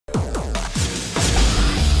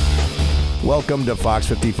Welcome to Fox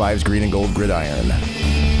 55's Green and Gold Gridiron.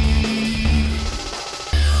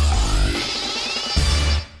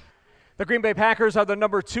 The Green Bay Packers are the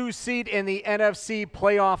number 2 seed in the NFC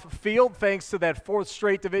playoff field thanks to that 4th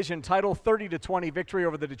straight division title, 30-20 victory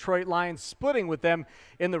over the Detroit Lions, splitting with them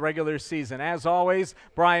in the regular season. As always,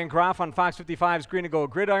 Brian Groff on Fox 55's Green and Gold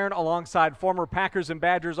Gridiron alongside former Packers and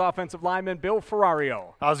Badgers offensive lineman Bill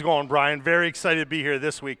Ferrario. How's it going, Brian? Very excited to be here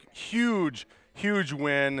this week. Huge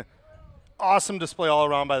win. Awesome display all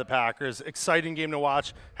around by the Packers. Exciting game to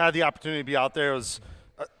watch. Had the opportunity to be out there. It was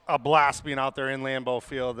a blast being out there in Lambeau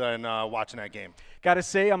Field and watching that game. Got to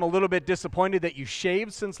say, I'm a little bit disappointed that you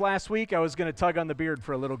shaved since last week. I was going to tug on the beard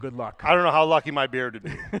for a little good luck. I don't know how lucky my beard would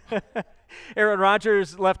be. Aaron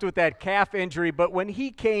Rodgers left with that calf injury, but when he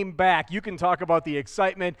came back, you can talk about the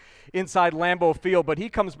excitement inside Lambeau Field, but he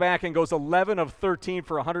comes back and goes 11 of 13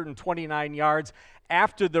 for 129 yards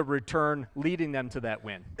after the return, leading them to that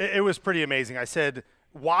win. It was pretty amazing. I said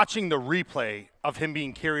watching the replay of him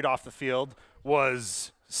being carried off the field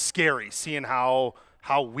was scary, seeing how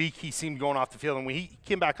weak he seemed going off the field. And when he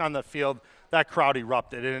came back on the field, that crowd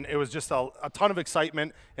erupted. And it was just a ton of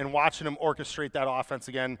excitement, and watching him orchestrate that offense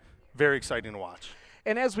again, very exciting to watch.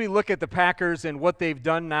 And as we look at the Packers and what they've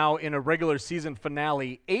done now in a regular season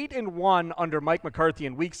finale, 8-1 under Mike McCarthy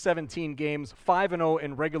in Week 17 games, 5-0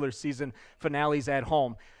 in regular season finales at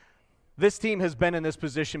home. This team has been in this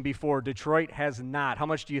position before. Detroit has not. How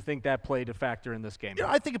much do you think that played a factor in this game?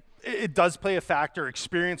 I think it does play a factor.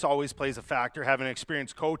 Experience always plays a factor. Having an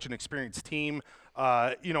experienced coach, an experienced team.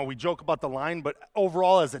 We joke about the line, but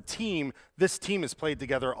overall as a team, this team has played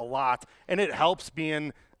together a lot, and it helps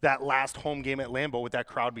being that last home game at Lambeau with that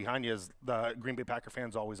crowd behind you, as the Green Bay Packer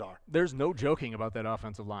fans always are. There's no joking about that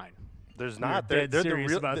offensive line. There's not. They're the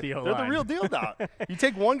real, they're the real deal now. You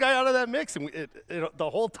take one guy out of that mix, and the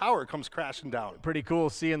whole tower comes crashing down. Pretty cool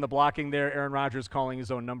seeing the blocking there. Aaron Rodgers calling his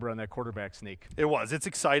own number on that quarterback sneak. It was. It's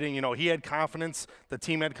exciting. He had confidence. The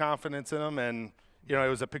team had confidence in him, and it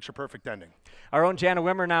was a picture-perfect ending. Our own Jana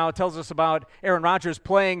Wimmer now tells us about Aaron Rodgers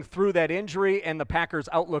playing through that injury and the Packers'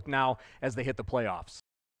 outlook now as they hit the playoffs.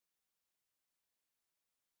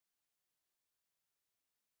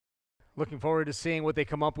 Looking forward to seeing what they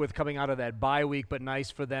come up with coming out of that bye week, but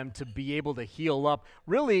nice for them to be able to heal up.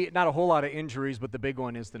 Really not a whole lot of injuries, but the big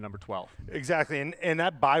one is the number 12. Exactly, and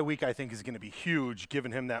that bye week I think is going to be huge,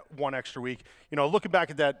 giving him that one extra week. Looking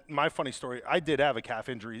back at that, my funny story, I did have a calf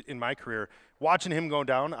injury in my career. Watching him go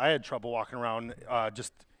down, I had trouble walking around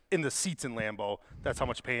just in the seats in Lambeau. That's how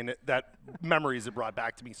much pain that memories it brought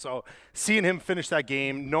back to me. So seeing him finish that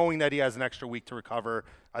game, knowing that he has an extra week to recover,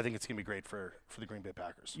 I think it's going to be great for the Green Bay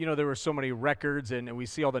Packers. There were so many records, and we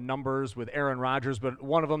see all the numbers with Aaron Rodgers, but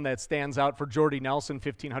one of them that stands out for Jordy Nelson,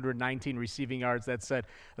 1,519 receiving yards. That set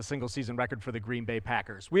a single-season record for the Green Bay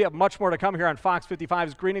Packers. We have much more to come here on Fox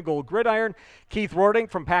 55's Green and Gold Gridiron. Keith Rording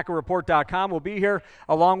from PackerReport.com will be here,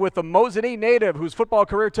 along with the Mosinee native, whose football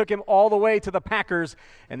career took him all the way to the Packers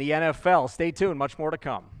and the NFL. Stay tuned. Much more to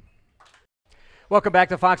come. Welcome back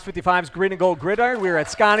to Fox 55's Green and Gold Gridiron. We're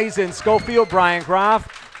at Scotty's in Schofield. Brian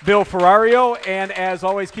Groff, Bill Ferrario, and as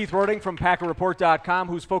always, Keith Rording from PackerReport.com,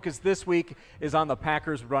 whose focus this week is on the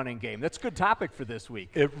Packers running game. That's a good topic for this week.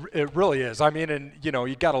 It really is. I mean, and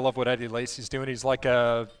you got to love what Eddie Lacy's doing. He's like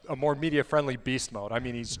a more media-friendly beast mode. I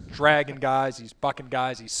mean, he's dragging guys, he's bucking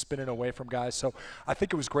guys, he's spinning away from guys. So I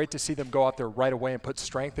think it was great to see them go out there right away and put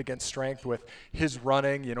strength against strength with his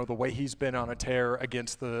running, the way he's been on a tear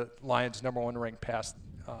against the Lions' number 1 ranked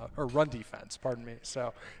run defense, pardon me.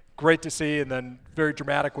 So great to see, and then very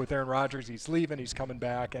dramatic with Aaron Rodgers. He's leaving, he's coming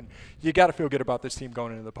back, and you got to feel good about this team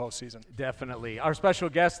going into the postseason. Definitely. Our special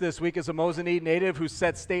guest this week is a Mosinee native who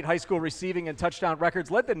set state high school receiving and touchdown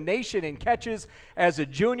records, led the nation in catches as a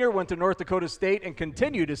junior, went to North Dakota State, and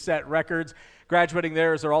continued to set records. Graduating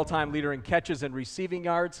there as our all-time leader in catches and receiving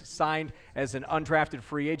yards, signed as an undrafted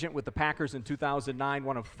free agent with the Packers in 2009,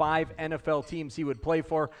 one of 5 NFL teams he would play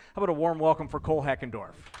for. How about a warm welcome for Kole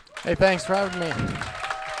Heckendorf? Hey, thanks for having me.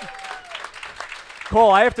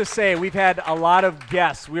 Kole, I have to say, we've had a lot of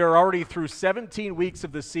guests. We are already through 17 weeks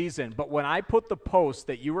of the season, but when I put the post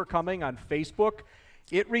that you were coming on Facebook,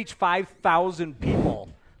 it reached 5,000 people.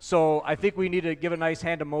 So I think we need to give a nice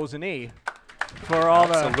hand to Mosinee for all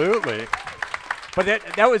Absolutely. But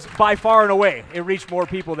that was by far and away. It reached more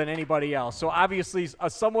people than anybody else. So obviously,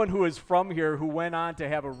 someone who is from here, who went on to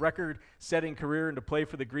have a record-setting career and to play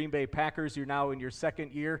for the Green Bay Packers. You're now in your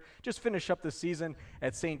 2nd year. Just finish up the season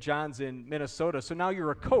at St. John's in Minnesota. So now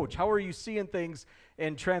you're a coach. How are you seeing things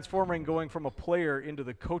and transforming, going from a player into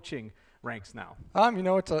the coaching ranks now?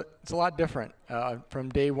 It's a lot different. From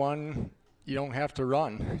day one, you don't have to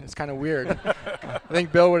run. It's kind of weird. I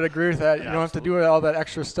think Bill would agree with that. You don't have to do all that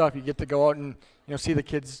extra stuff. You get to go out and see the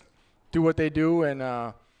kids do what they do,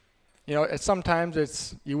 and sometimes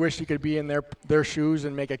it's you wish you could be in their shoes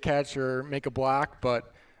and make a catch or make a block,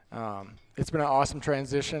 but it's been an awesome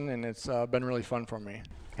transition, and it's been really fun for me.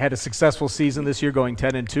 Had a successful season this year, going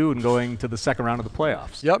 10-2 and going to the second round of the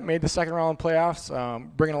playoffs. Yep, made the second round of playoffs.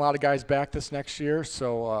 Bringing a lot of guys back this next year,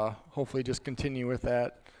 so hopefully just continue with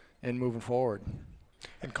that and moving forward.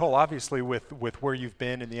 And Kole, obviously with where you've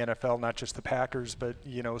been in the NFL, not just the Packers, but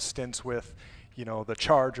stints with the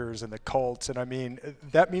Chargers and the Colts, and I mean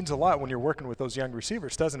that means a lot when you're working with those young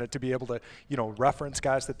receivers, doesn't it? To be able to reference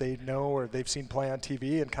guys that they know or they've seen play on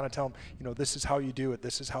TV and kind of tell them, this is how you do it.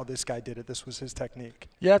 This is how this guy did it. This was his technique.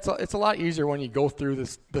 Yeah, it's a lot easier when you go through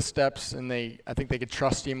the steps, and I think they could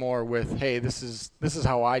trust you more with, hey, this is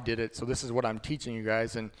how I did it, so this is what I'm teaching you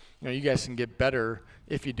guys, and you guys can get better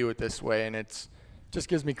if you do it this way, and it's just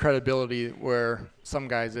gives me credibility where some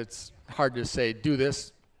guys it's hard to say do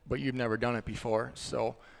this, but you've never done it before.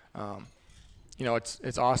 So,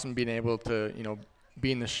 it's awesome being able to,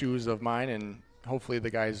 be in the shoes of mine, and hopefully the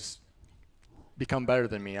guys become better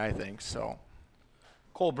than me, I think. So,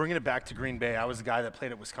 Kole, bringing it back to Green Bay, I was a guy that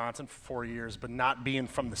played at Wisconsin for 4 years, but not being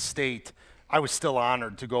from the state, I was still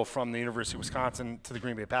honored to go from the University of Wisconsin to the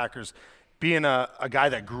Green Bay Packers. Being a guy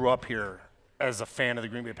that grew up here as a fan of the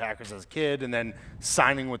Green Bay Packers as a kid and then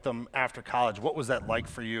signing with them after college, what was that like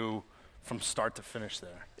for you from start to finish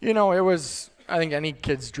there? It was, I think any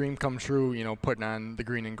kid's dream come true, putting on the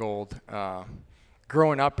green and gold.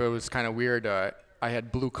 Growing up, it was kind of weird. I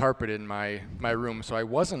had blue carpet in my room, so I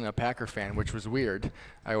wasn't a Packer fan, which was weird.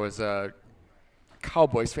 I was a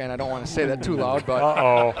Cowboys fan. I don't want to say that too loud,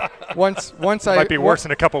 but once I might be worse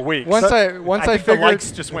in a couple weeks. Once I think figured the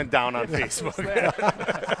likes just went down on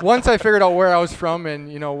Facebook. Once I figured out where I was from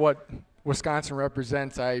and what Wisconsin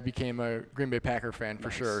represents, I became a Green Bay Packer fan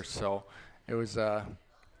for sure. So it was a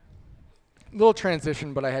little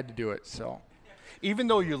transition, but I had to do it. So. Even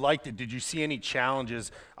though you liked it, did you see any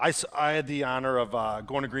challenges? I had the honor of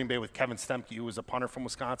going to Green Bay with Kevin Stemke, who was a punter from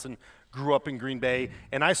Wisconsin, grew up in Green Bay,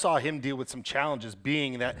 and I saw him deal with some challenges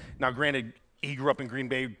being that, now granted, he grew up in Green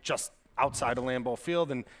Bay just outside of Lambeau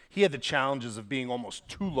Field, and he had the challenges of being almost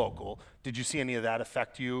too local. Did you see any of that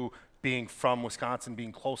affect you, being from Wisconsin,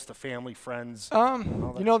 being close to family, friends?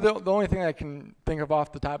 The only thing I can think of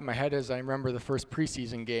off the top of my head is I remember the first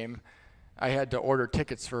preseason game. I had to order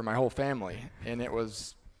tickets for my whole family, and it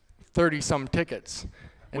was 30-some tickets.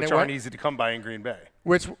 And which aren't easy to come by in Green Bay.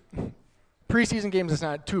 Which preseason games is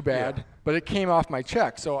not too bad, but it came off my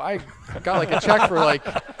check. So I got like a check for like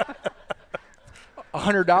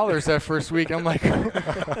 $100 that first week. I'm like,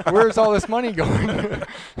 where's all this money going?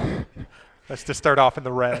 That's to start off in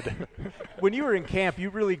the red. When you were in camp, you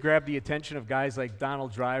really grabbed the attention of guys like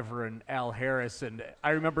Donald Driver and Al Harris. And I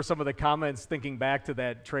remember some of the comments thinking back to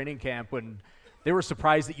that training camp when they were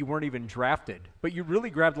surprised that you weren't even drafted. But you really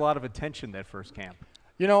grabbed a lot of attention that first camp.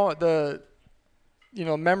 Memory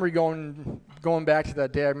going back to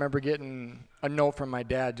that day, I remember getting a note from my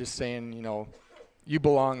dad just saying, you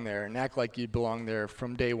belong there and act like you belong there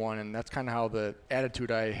from day one. And that's kind of how the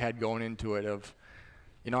attitude I had going into it of,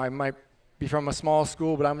 I might be from a small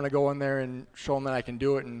school, but I'm going to go in there and show them that I can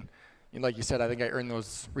do it. And like you said, I think I earned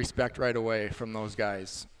those respect right away from those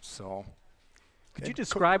guys. So, could you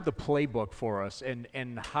describe the playbook for us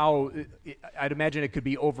and how I'd imagine it could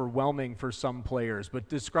be overwhelming for some players, but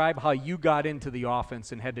describe how you got into the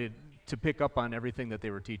offense and had to pick up on everything that they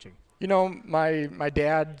were teaching? My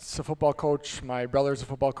dad's a football coach, my brother's a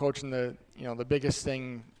football coach, and the biggest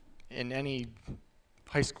thing in any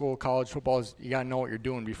high school, college football is you got to know what you're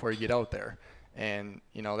doing before you get out there. And,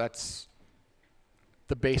 that's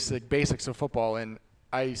the basics of football. And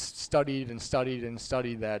I studied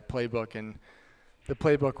that playbook, and the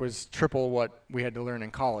playbook was triple what we had to learn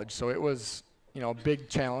in college. So it was, a big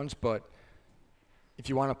challenge, but if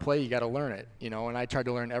you want to play, you got to learn it, and I tried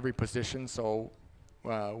to learn every position. So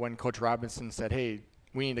when Coach Robinson said, hey,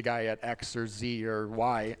 we need a guy at X or Z or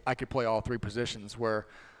Y, I could play all three positions, where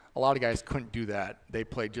a lot of guys couldn't do that. They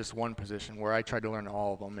played just one position, where I tried to learn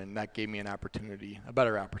all of them, and that gave me a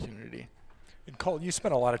better opportunity. And Kole, you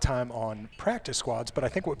spent a lot of time on practice squads, but I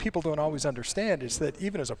think what people don't always understand is that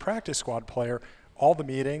even as a practice squad player, all the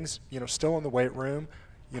meetings, still in the weight room,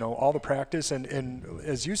 all the practice, and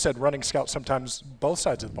as you said, running scout sometimes both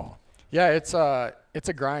sides of the ball. Yeah, it's a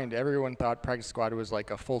grind. Everyone thought practice squad was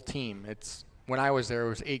like a full team. When I was there, it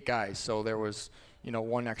was 8 guys, so there was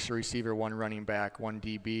one extra receiver, one running back, one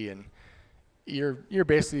DB, and you're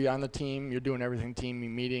basically on the team. You're doing everything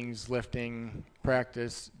team meetings, lifting,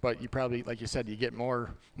 practice, but you probably, like you said, you get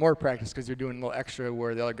more practice because you're doing a little extra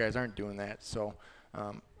where the other guys aren't doing that. So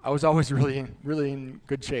I was always really in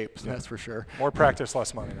good shape, so that's for sure. More practice,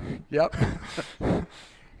 less money. Yep.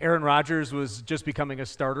 Aaron Rodgers was just becoming a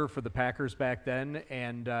starter for the Packers back then,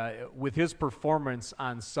 and with his performance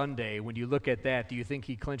on Sunday, when you look at that, do you think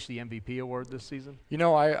he clinched the MVP award this season? You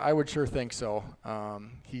know, I would sure think so.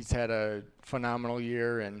 He's had a phenomenal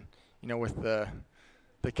year, and you know, with the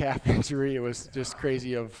calf injury, it was just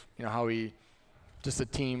crazy of, you know, how he, just the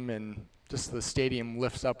team and just the stadium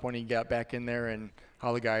lifts up when he got back in there, and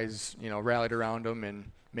how the guys, you know, rallied around him and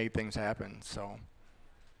made things happen. So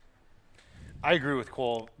I agree with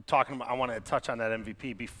Cole. I want to touch on that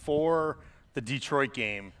MVP. Before the Detroit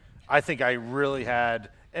game, I think I really had,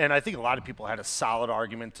 and I think a lot of people had a solid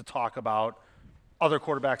argument to talk about other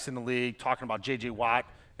quarterbacks in the league, talking about J.J. Watt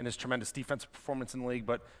and his tremendous defensive performance in the league.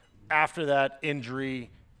 But after that injury,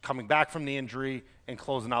 coming back from the injury and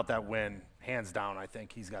closing out that win, hands down, I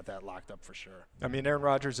think he's got that locked up for sure. I mean, Aaron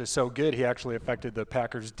Rodgers is so good, he actually affected the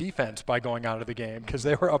Packers' defense by going out of the game because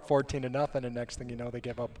they were up 14-0, and next thing you know, they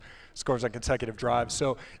gave up scores on consecutive drives.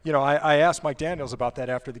 So, you know, I asked Mike Daniels about that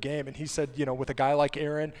after the game, and he said, you know, with a guy like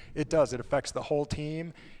Aaron, it does. It affects the whole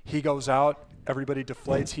team. He goes out, everybody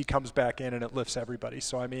deflates, he comes back in, and it lifts everybody.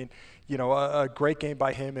 So, I mean, you know, a great game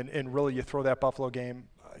by him, and really you throw that Buffalo game,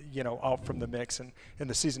 you know, out from the mix, and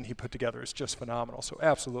the season he put together is just phenomenal. So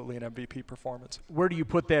absolutely an MVP performance. Where do you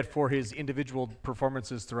put that for his individual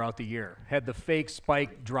performances throughout the year? Had the fake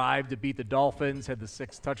spike drive to beat the Dolphins, had the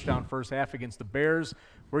 6 touchdown first half against the Bears.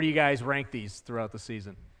 Where do you guys rank these throughout the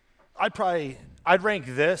season? I'd rank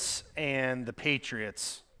this and the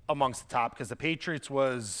Patriots amongst the top, because the Patriots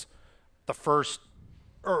was the first,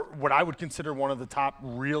 or what I would consider one of the top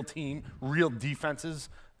real defenses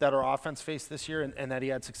that our offense faced this year and that he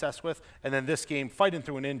had success with. And then this game, fighting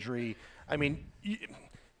through an injury, I mean,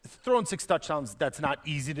 throwing 6 touchdowns, that's not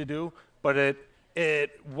easy to do, but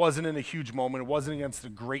it wasn't in a huge moment. It wasn't against a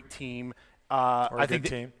great team. Or a good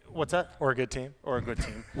team. What's that? Or a good team. Or a good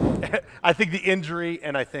team. I think the injury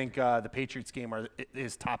and I think the Patriots game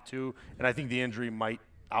is top 2, and I think the injury might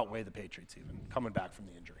outweigh the Patriots even, coming back from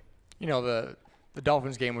the injury. You know, the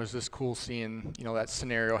Dolphins game was just cool seeing, you know, that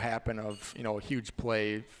scenario happen of, you know, a huge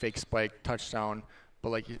play, fake spike, touchdown.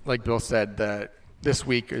 But like Bill said, that this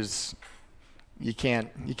week is, you can't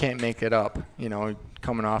make it up, you know,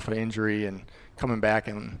 coming off an injury and coming back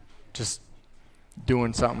and just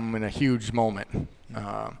doing something in a huge moment.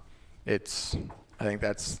 I think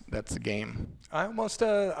that's the game. I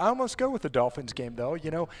almost go with the Dolphins game, though. You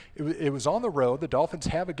know, it was on the road. The Dolphins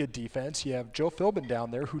have a good defense. You have Joe Philbin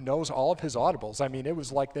down there who knows all of his audibles. I mean, it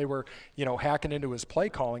was like they were, you know, hacking into his play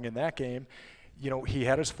calling in that game. You know, he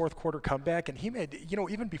had his fourth quarter comeback, and he made, you know,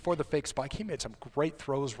 even before the fake spike, he made some great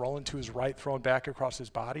throws, rolling to his right, throwing back across his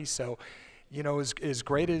body. So, you know, as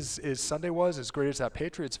great as Sunday was, as great as that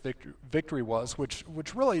Patriots victory was, which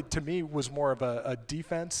really, to me, was more of a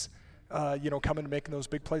defense, you know, coming and making those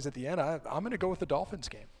big plays at the end. I'm going to go with the Dolphins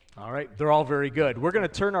game. All right, they're all very good. We're going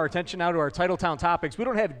to turn our attention now to our Titletown topics. We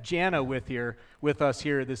don't have Jana with us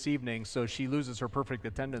here this evening, so she loses her perfect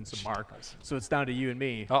attendance mark. So it's down to you and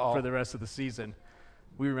me for the rest of the season.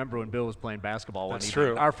 We remember when Bill was playing basketball one evening. That's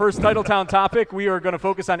true. Our first Titletown topic, we are going to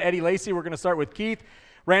focus on Eddie Lacy. We're going to start with Keith.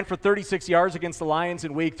 Ran for 36 yards against the Lions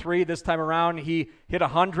in Week 3. This time around, he hit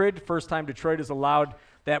 100. First time Detroit has allowed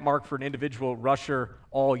that mark for an individual rusher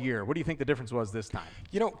all year. What do you think the difference was this time?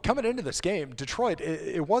 You know, coming into this game, Detroit,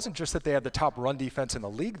 it wasn't just that they had the top run defense in the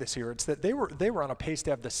league this year. It's that they were on a pace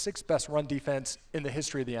to have the 6th best run defense in the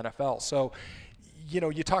history of the NFL. So, you know,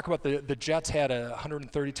 you talk about the Jets had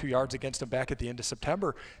 132 yards against them back at the end of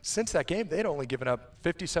September. Since that game, they'd only given up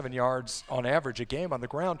 57 yards on average a game on the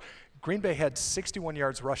ground. Green Bay had 61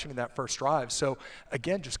 yards rushing in that first drive. So,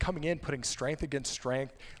 again, just coming in, putting strength against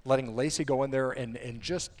strength, letting Lacy go in there and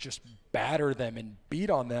just batter them and beat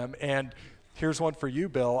on them. And here's one for you,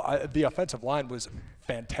 Bill. The offensive line was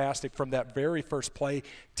fantastic from that very first play.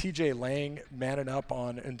 TJ Lang manning up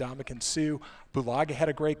on Ndamukong Suh. Bulaga had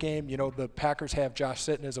a great game. You know, the Packers have Josh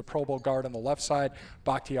Sitton as a Pro Bowl guard on the left side.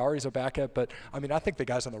 Bakhtiari's a backup. But, I mean, I think the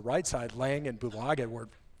guys on the right side, Lang and Bulaga, were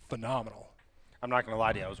phenomenal. I'm not going to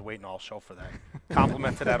lie to you. I was waiting all show for that.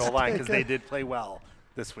 Compliment to that O-line because they did play well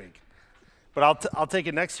this week. But I'll take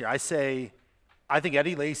it next year. I think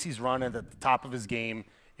Eddie Lacy's run at the top of his game.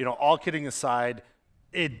 You know, all kidding aside,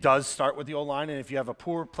 it does start with the O-line. And if you have a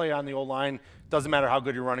poor play on the O-line, doesn't matter how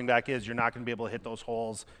good your running back is, you're not going to be able to hit those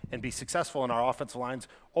holes and be successful in our offensive lines.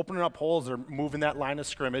 Opening up holes or moving that line of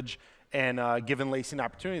scrimmage and giving Lacy an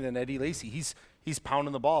opportunity. Then Eddie Lacy, he's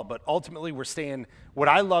pounding the ball. But ultimately, what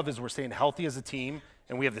I love is we're staying healthy as a team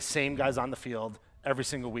and we have the same guys on the field every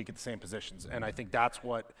single week at the same positions. And I think that's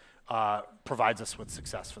what provides us with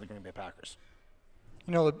success for the Green Bay Packers.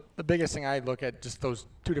 You know, the biggest thing I look at just those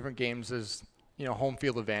two different games is, you know, home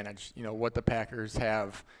field advantage, you know, what the Packers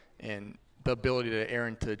have and the ability to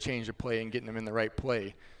Aaron to change the play and getting them in the right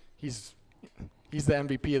play. He's the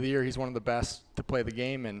MVP of the year. He's one of the best to play the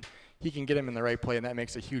game, and he can get him in the right play, and that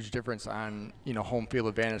makes a huge difference on, you know, home field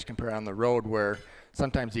advantage compared on the road where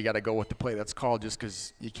sometimes you got to go with the play that's called just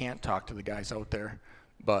because you can't talk to the guys out there.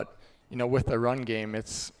 But, you know, with the run game,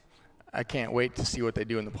 I can't wait to see what they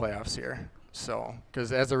do in the playoffs here. So,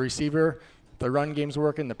 because as a receiver, the run game's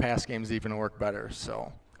working, the pass game's even work better.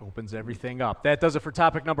 So opens everything up. That does it for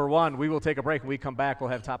topic number 1. We will take a break. When we come back, we'll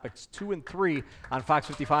have topics 2 and 3 on Fox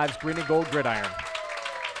 55's Green and Gold Gridiron.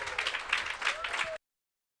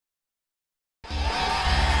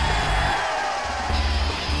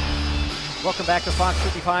 Welcome back to Fox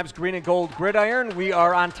 55's Green and Gold Gridiron. We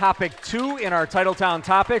are on topic 2 in our Titletown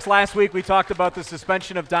topics. Last week we talked about the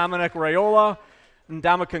suspension of Dominic Raiola.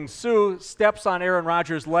 Ndamukong Suh steps on Aaron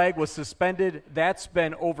Rodgers' leg, was suspended. That's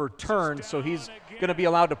been overturned, so he's going to be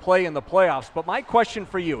allowed to play in the playoffs. But my question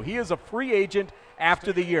for you, he is a free agent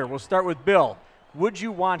after the year. We'll start with Bill. Would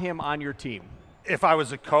you want him on your team? If I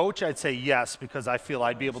was a coach, I'd say yes, because I feel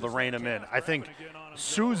I'd be able to rein him in. I think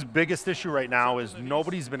Suh's biggest issue right now is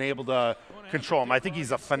nobody's been able to control him. I think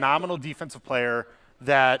he's a phenomenal defensive player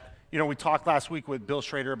that, you know, we talked last week with Bill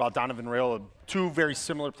Schrader about Donovan Raiola, two very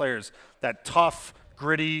similar players, that tough,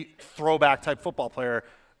 gritty, throwback type football player.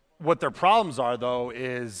 What their problems are, though,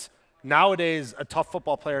 is nowadays a tough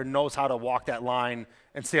football player knows how to walk that line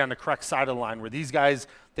and stay on the correct side of the line, where these guys,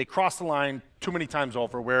 they cross the line too many times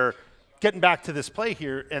over, where getting back to this play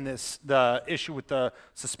here and the issue with the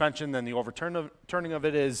suspension and the overturning of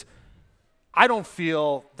it is, I don't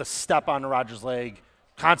feel the step on Rodgers' leg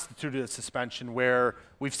constituted a suspension, where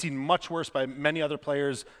we've seen much worse by many other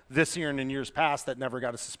players this year and in years past that never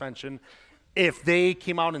got a suspension. If they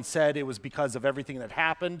came out and said it was because of everything that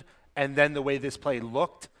happened and then the way this play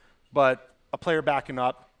looked, but a player backing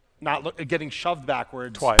up, getting shoved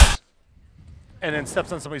backwards Twice. And then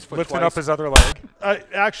steps on somebody's foot Lifting twice. up his other leg.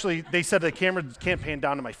 Actually, they said the camera can't pan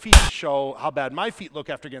down to my feet to show how bad my feet look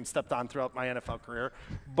after getting stepped on throughout my NFL career.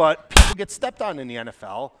 But people get stepped on in the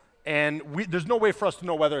NFL, and there's no way for us to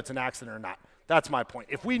know whether it's an accident or not. That's my point.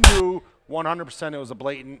 If we knew 100% it was a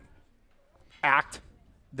blatant act,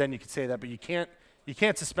 then you could say that. But you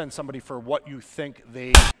can't suspend somebody for what you think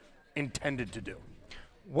they intended to do.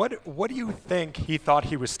 What do you think he thought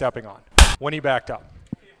he was stepping on when he backed up?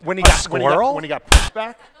 When he got pushed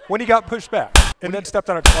back? When he got pushed back and then stepped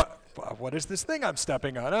on a what is this thing I'm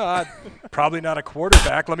stepping on? Probably not a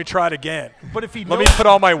quarterback. Let me try it again. But if he Let me put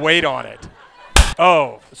all my weight on it.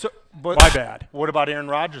 Oh, but my bad. What about Aaron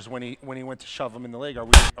Rodgers when he went to shove him in the leg?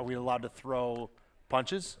 Are we allowed to throw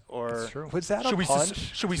punches? Or That's true. Was that a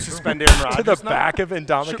punch? Should we suspend Aaron Rodgers? To the back of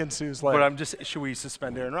Ndamukong Suh's leg. But should we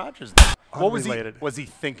suspend Aaron Rodgers now? What was he? Unrelated. Was he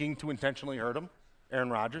thinking to intentionally hurt him? Aaron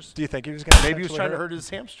Rodgers? Do you think he was going to? Maybe he was trying to hurt his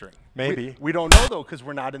hamstring. Maybe. We don't know, though, because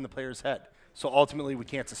we're not in the player's head. So ultimately, we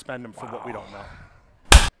can't suspend him for what we don't know.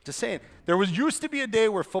 Just saying. There used to be a day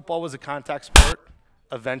where football was a contact sport.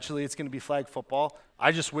 Eventually, it's going to be flag football.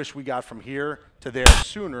 I just wish we got from here to there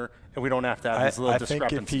sooner, and we don't have to have these little discrepancies. I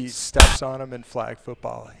think if he steps on him in flag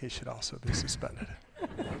football, he should also be suspended.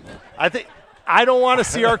 I don't want to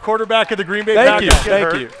see our quarterback of the Green Bay Packers get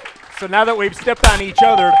hurt. Thank you. So now that we've stepped on each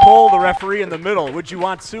other, Kole, the referee in the middle, would you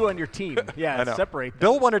want Suh on your team? Yeah, separate them.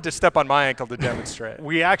 Bill wanted to step on my ankle to demonstrate.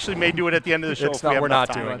 We actually may do it at the end of the show. We're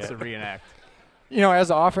not doing Wants to reenact. You know, as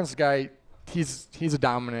an offensive guy, he's a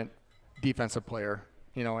dominant defensive player.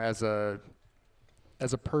 You know, as a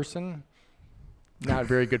person, not a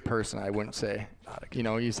very good person, I wouldn't say. You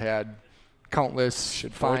know, he's had countless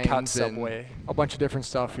fines and a bunch of different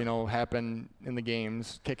stuff, you know, happen in the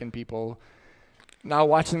games, kicking people. Now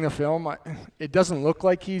watching the film, it doesn't look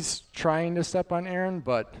like he's trying to step on Aaron,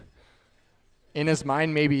 but in his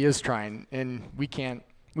mind, maybe he is trying, and we can't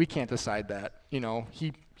decide that. You know,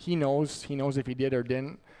 he knows if he did or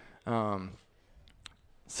didn't.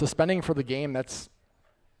 Suspending for the game, that's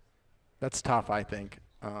tough, I think.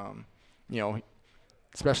 You know,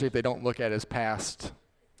 especially if they don't look at his past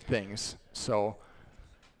things. So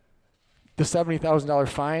the $70,000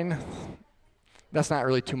 fine, that's not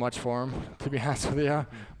really too much for him, to be honest with you.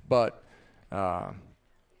 But I'd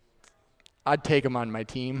take him on my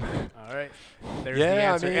team. All right. There's the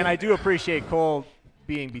answer. And I do appreciate Kole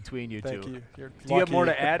being between you two. Thank you. Do you have more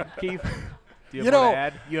to add, Keith? Do you have more to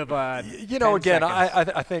add? You have again,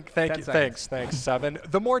 I think thanks, Seven.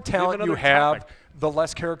 The more talent you have, the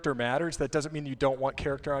less character matters. That doesn't mean you don't want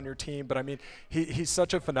character on your team, but I mean, he's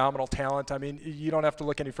such a phenomenal talent. I mean, you don't have to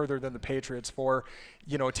look any further than the Patriots for,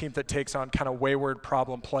 a team that takes on kind of wayward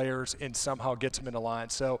problem players and somehow gets them in a line.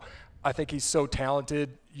 So I think he's so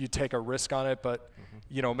talented, you take a risk on it, but,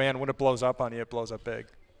 man, when it blows up on you, it blows up big.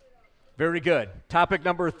 Very good. Topic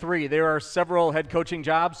number 3. There are several head coaching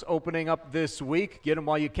jobs opening up this week. Get them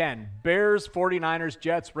while you can. Bears, 49ers,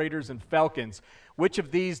 Jets, Raiders, and Falcons. Which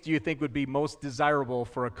of these do you think would be most desirable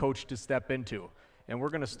for a coach to step into? And we're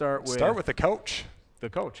going to start with the coach. The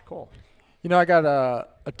coach, Cole. I got a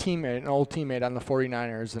teammate, an old teammate on the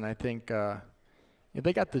 49ers, and I think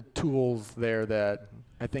they got the tools there that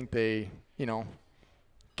I think they,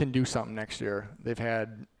 can do something next year. They've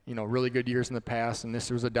had really good years in the past, and this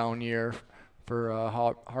was a down year for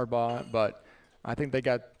Harbaugh. But I think they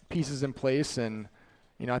got pieces in place, and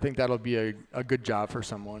I think that'll be a good job for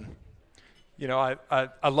someone.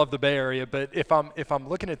 I love the Bay Area, but if I'm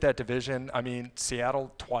looking at that division, I mean,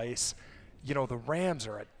 Seattle twice. The Rams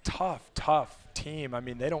are a tough team. I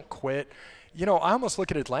mean, they don't quit. I almost look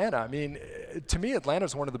at Atlanta. I mean, to me,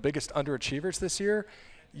 Atlanta's one of the biggest underachievers this year.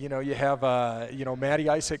 You have, Matty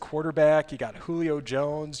Ice at quarterback. You got Julio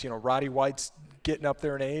Jones. Roddy White's getting up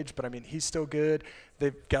there in age, but, I mean, he's still good.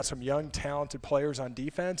 They've got some young, talented players on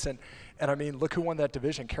defense. And I mean, look who won that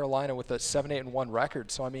division, Carolina, with a 7-8-1 record.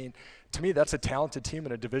 So, I mean, to me, that's a talented team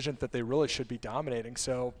in a division that they really should be dominating.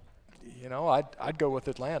 So, I'd go with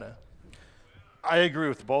Atlanta. I agree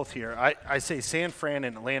with both here. I say San Fran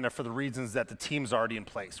and Atlanta for the reasons that the team's already in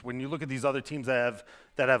place. When you look at these other teams that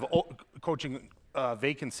have coaching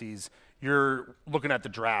vacancies, you're looking at the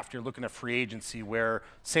draft, you're looking at free agency, where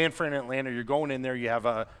San Fran and Atlanta, you're going in there, you have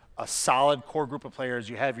a solid core group of players,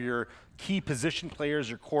 you have your key position players,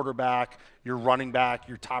 your quarterback, your running back,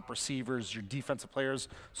 your top receivers, your defensive players.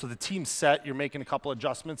 So the team's set, you're making a couple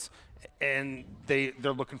adjustments, and they're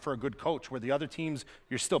looking for a good coach, where the other teams,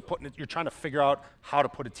 you're trying to figure out how to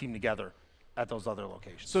put a team together at those other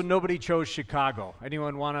locations. So nobody chose Chicago.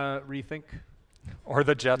 Anyone want to rethink? Or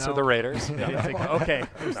the Jets or the Raiders. Okay,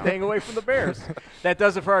 we're staying away from the Bears. That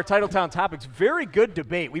does it for our Titletown topics. Very good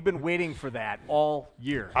debate. We've been waiting for that all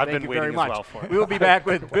year. I've Thank been you waiting very much. as well for it. We will be back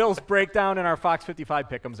with Bill's breakdown and our Fox 55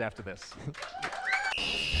 pick'ems after this.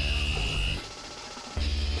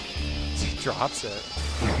 He drops it.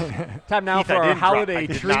 Time now for our holiday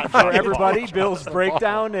treat for everybody, Bill's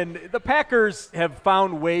breakdown. And the Packers have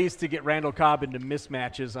found ways to get Randall Cobb into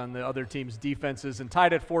mismatches on the other team's defenses and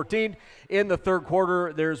tied at 14. In the third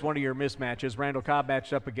quarter, there's one of your mismatches. Randall Cobb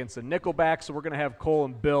matched up against a nickelback, so we're going to have Cole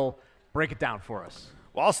and Bill break it down for us.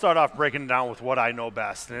 Well, I'll start off breaking it down with what I know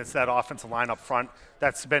best, and it's that offensive line up front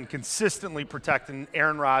that's been consistently protecting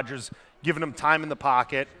Aaron Rodgers, giving him time in the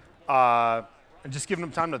pocket, and just giving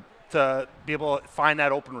him time to be able to find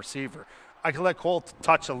that open receiver. I can let Cole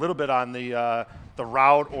touch a little bit on the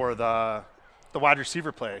route or the wide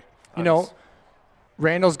receiver play.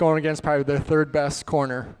 Randall's going against probably their third best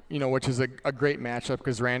corner, which is a great matchup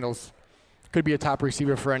because Randall's could be a top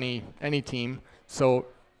receiver for any team. So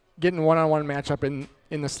getting one-on-one matchup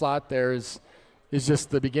in the slot there is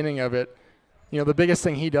just the beginning of it. The biggest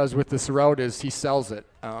thing he does with this route is he sells it.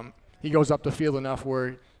 He goes up the field enough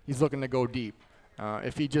where he's looking to go deep.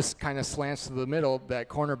 If he just kind of slants to the middle, that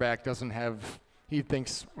cornerback doesn't have – he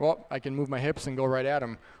thinks, well, I can move my hips and go right at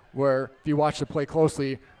him. Where if you watch the play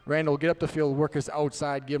closely, Randall will get up the field, work his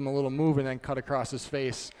outside, give him a little move, and then cut across his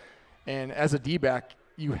face. And as a D-back,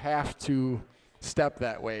 you have to step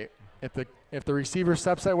that way. If the receiver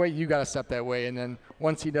steps that way, you got to step that way. And then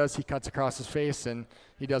once he does, he cuts across his face, and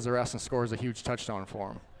he does the rest and scores a huge touchdown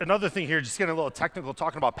for him. Another thing here, just getting a little technical,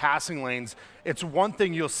 talking about passing lanes, it's one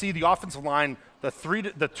thing you'll see the offensive line,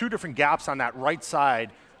 the two different gaps on that right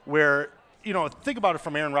side where, think about it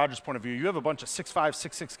from Aaron Rodgers' point of view. You have a bunch of 6'5",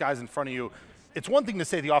 6'6" guys in front of you. It's one thing to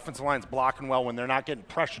say the offensive line's blocking well when they're not getting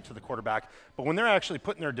pressure to the quarterback, but when they're actually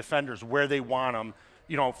putting their defenders where they want them,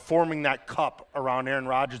 forming that cup around Aaron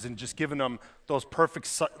Rodgers and just giving them those perfect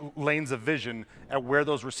lanes of vision at where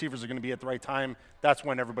those receivers are going to be at the right time, that's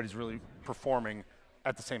when everybody's really performing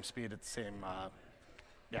at the same speed, at the same,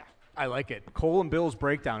 I like it. Cole and Bill's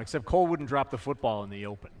breakdown, except Cole wouldn't drop the football in the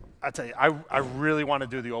open. I tell you, I really want to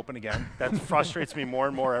do the Open again. That frustrates me more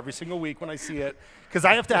and more every single week when I see it, because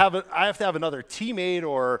I have to have another teammate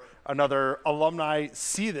or another alumni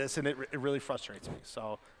see this, and it really frustrates me.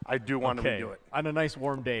 So I do want to redo it. On a nice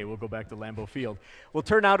warm day, we'll go back to Lambeau Field. We'll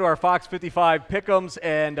turn now to our Fox 55 pick'ems,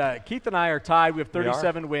 and Keith and I are tied. We have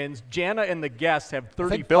 37 wins. Jana and the guests have 35.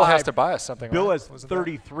 I think Bill has to buy us something. Bill right? has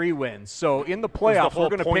 33 wins. So in the playoff, we're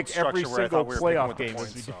going to pick every single playoff game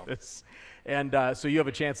as we do this. And so you have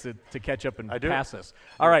a chance to catch up and pass us.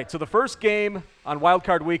 All right, so the first game on Wild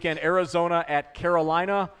Card Weekend, Arizona at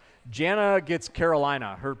Carolina. Jana gets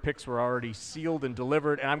Carolina. Her picks were already sealed and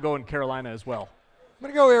delivered, and I'm going Carolina as well. I'm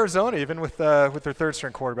going to go Arizona, even with their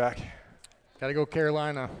third-string quarterback. Got to go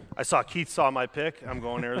Carolina. I saw Keith saw my pick. I'm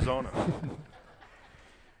going Arizona.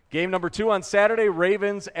 Game number 2 on Saturday,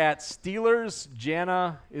 Ravens at Steelers.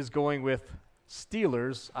 Jana is going with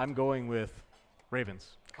Steelers. I'm going with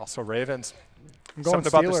Ravens. Also Ravens. I'm going Something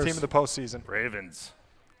about this Steelers. team in the postseason. Ravens.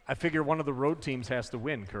 I figure one of the road teams has to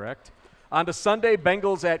win, correct? On to Sunday,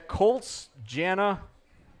 Bengals at Colts. Jana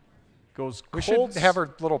goes Colts. We should have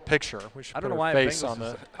her little picture. We should I don't put know her why face on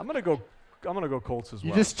the. I'm gonna go Colts as well.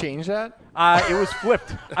 You just changed that? It was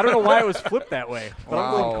flipped. I don't know why it was flipped that way, but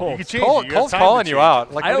I'm going Wow. Colts. You can change it. Cole's calling you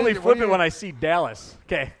out. Like, I what only do you- flip what it do when you- I see Dallas.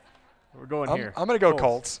 Okay, we're going here. I'm going to go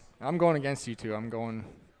Colts. I'm going against you two. I'm going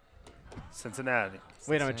Cincinnati.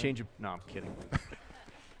 Wait, I'm gonna change it. No, I'm kidding.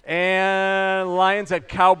 And Lions at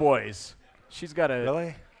Cowboys. She's got a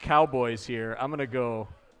Really? Cowboys here. I'm gonna go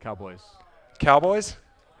Cowboys. Cowboys?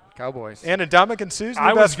 Cowboys. And Ndamukong Sue's I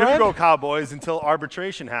new was best going to friend? go Cowboys until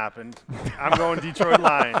arbitration happened. I'm going Detroit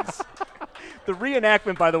Lions. The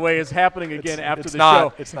reenactment, by the way, is happening again after it's the not,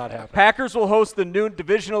 show. It's not happening. Packers will host the noon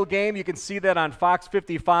divisional game. You can see that on Fox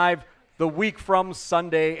 55 the week from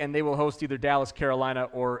Sunday, and they will host either Dallas, Carolina,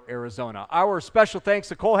 or Arizona. Our special thanks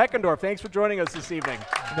to Kole Heckendorf. Thanks for joining us this evening.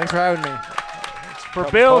 Thanks for having me.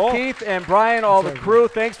 For Bill, Cole. Keith, and Brian, all the crew,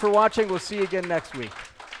 thanks for watching. We'll see you again next week.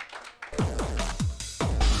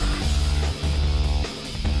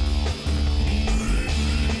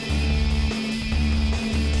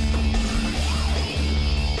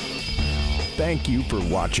 Thank you for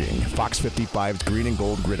watching Fox 55's Green and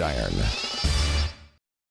Gold Gridiron.